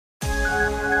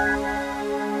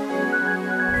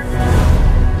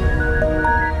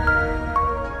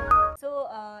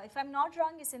not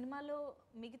wrong, ఈ సినిమాలో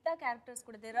మిగతా క్యారెక్టర్స్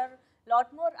కూడా there are lot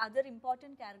more other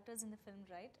important characters in the film,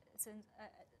 right? Since,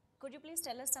 could you please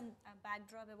tell us some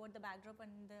backdrop about the backdrop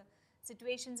and the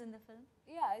situations in the film?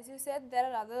 Yeah, as you said, there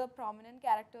are other prominent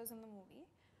characters in the movie.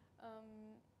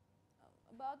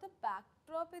 About the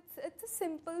backdrop, it's a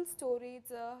simple story.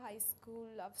 It's a high school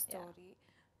love story.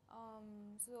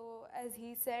 So as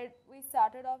he said, we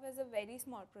started off as a very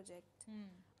small project.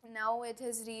 Now it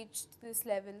has reached this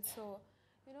level. So,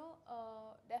 you know,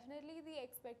 definitely the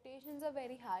expectations are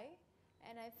very high,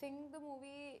 and I think the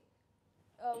movie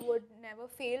would never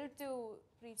fail to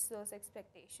reach those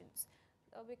expectations,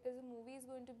 because the movie is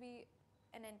going to be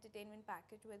an entertainment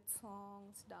package with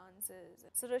songs, dances.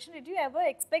 So Roshan, did you ever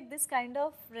expect this kind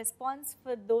of response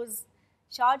for those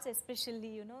shots,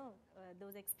 especially, you know,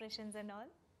 those expressions and all?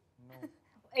 No.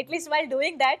 At least while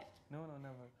doing that? No,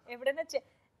 never. ఎప్పుడైనా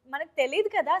మనకు తెలియదు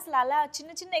కదా అసలు అలా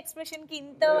చిన్న చిన్న ఎక్స్ప్రెషన్కి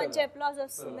ఇంత మంచి అప్లాజ్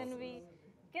వస్తుందని we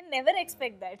can never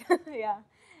expect that. Yeah,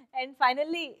 and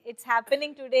finally it's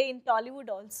happening today in Tollywood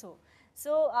also.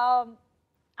 So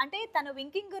అంటే తన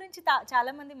వింకింగ్ గురించి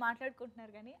చాలా మంది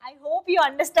మాట్లాడుకుంటున్నారు, కానీ I hope you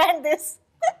understand this.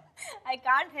 I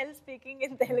can't help speaking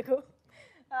in Telugu.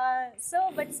 So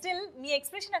but still me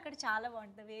expression అక్కడ చాలా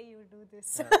బాగుంటుంది, way you do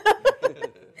this.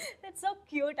 That's so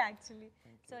cute actually.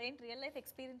 So ఏంటి రియల్ లైఫ్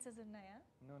ఎక్స్పీరియన్సెస్ ఉన్నాయా?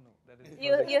 No, that is.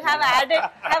 You have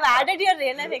added your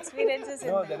real life experiences in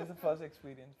No, there. that is the first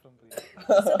experience from Priya.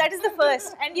 So that is the first,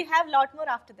 and you have lot more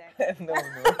after that. No.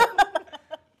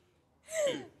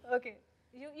 Okay,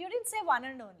 you didn't say one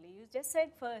and only. You just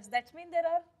said first. That means there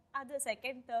are other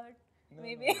second, third, No,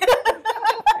 maybe.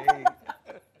 Hey.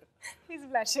 He's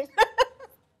blushing.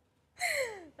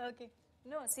 Okay.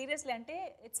 No, seriously, ante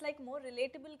it's like more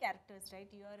relatable characters, right?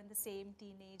 You are in the same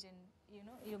teenage, and you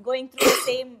know you're going through the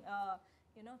same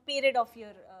period of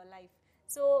your life.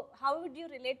 So how would you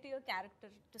relate to your character,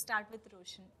 to start with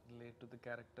Roshan? Relate to the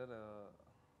character.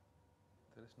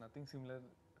 There is nothing similar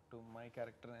to my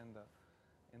character and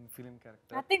in film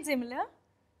character. Nothing similar?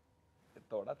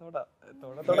 Thoda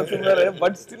similar,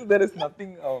 but still there is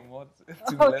nothing more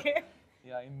similar. Okay.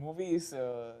 Yeah, in movies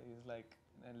he's like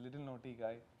a little naughty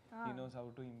guy. He knows how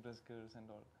to impress girls and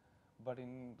all. But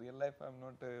in real life, I'm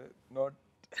not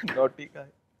naughty guy.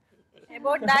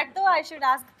 About that though, I should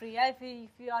ask Priya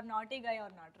if you are naughty guy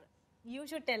or not. You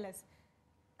should tell us.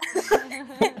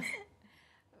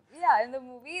 Yeah, in the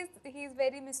movies he's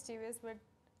very mischievous, but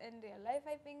in real life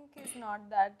I think he's not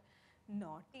that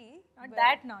naughty. Not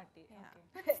that naughty.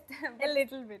 Yeah. Okay. A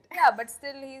little bit. Yeah, but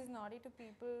still he's naughty to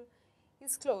people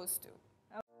he's close to.